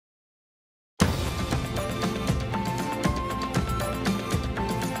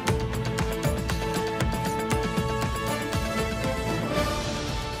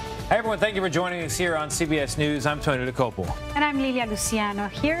everyone. Thank you for joining us here on CBS News. I'm Tony Dokoupil. And I'm Lilia Luciano.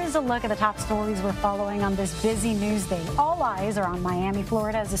 Here is a look at the top stories we're following on this busy news day. All eyes are on Miami,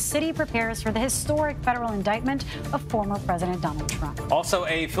 Florida, as the city prepares for the historic federal indictment of former President Donald Trump. Also,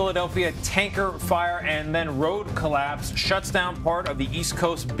 a Philadelphia tanker fire and then road collapse shuts down part of the East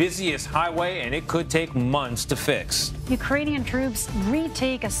Coast's busiest highway, and it could take months to fix. Ukrainian troops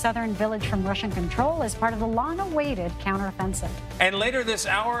retake a southern village from Russian control as part of the long-awaited counteroffensive. And later this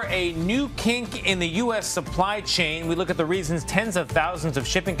hour, a new kink in the U.S. supply chain. We look at the reasons tens of thousands of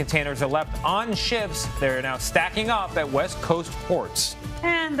shipping containers are left on ships. They're now stacking up at West Coast ports.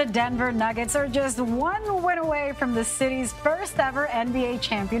 And the Denver Nuggets are just one win away from the city's first ever NBA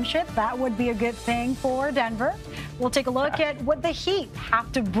championship. That would be a good thing for Denver. We'll take a look at what the Heat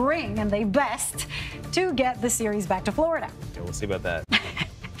have to bring, and they best, to get the series back to Florida. Yeah, we'll see about that.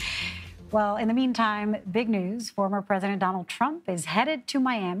 Well, in the meantime, big news. Former President Donald Trump is headed to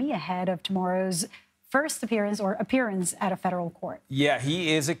Miami ahead of tomorrow's first appearance at a federal court. Yeah,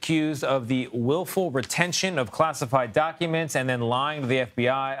 he is accused of the willful retention of classified documents and then lying to the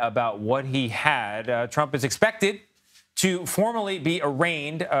FBI about what he had. Trump is expected to formally be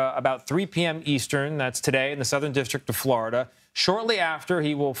arraigned about 3 p.m. Eastern. That's today in the Southern District of Florida. Shortly after,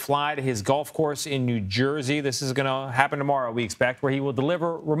 he will fly to his golf course in New Jersey. This is going to happen tomorrow, we expect, where he will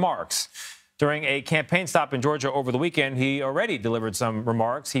deliver remarks. During a campaign stop in Georgia over the weekend, he already delivered some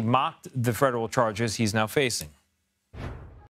remarks. He mocked the federal charges he's now facing.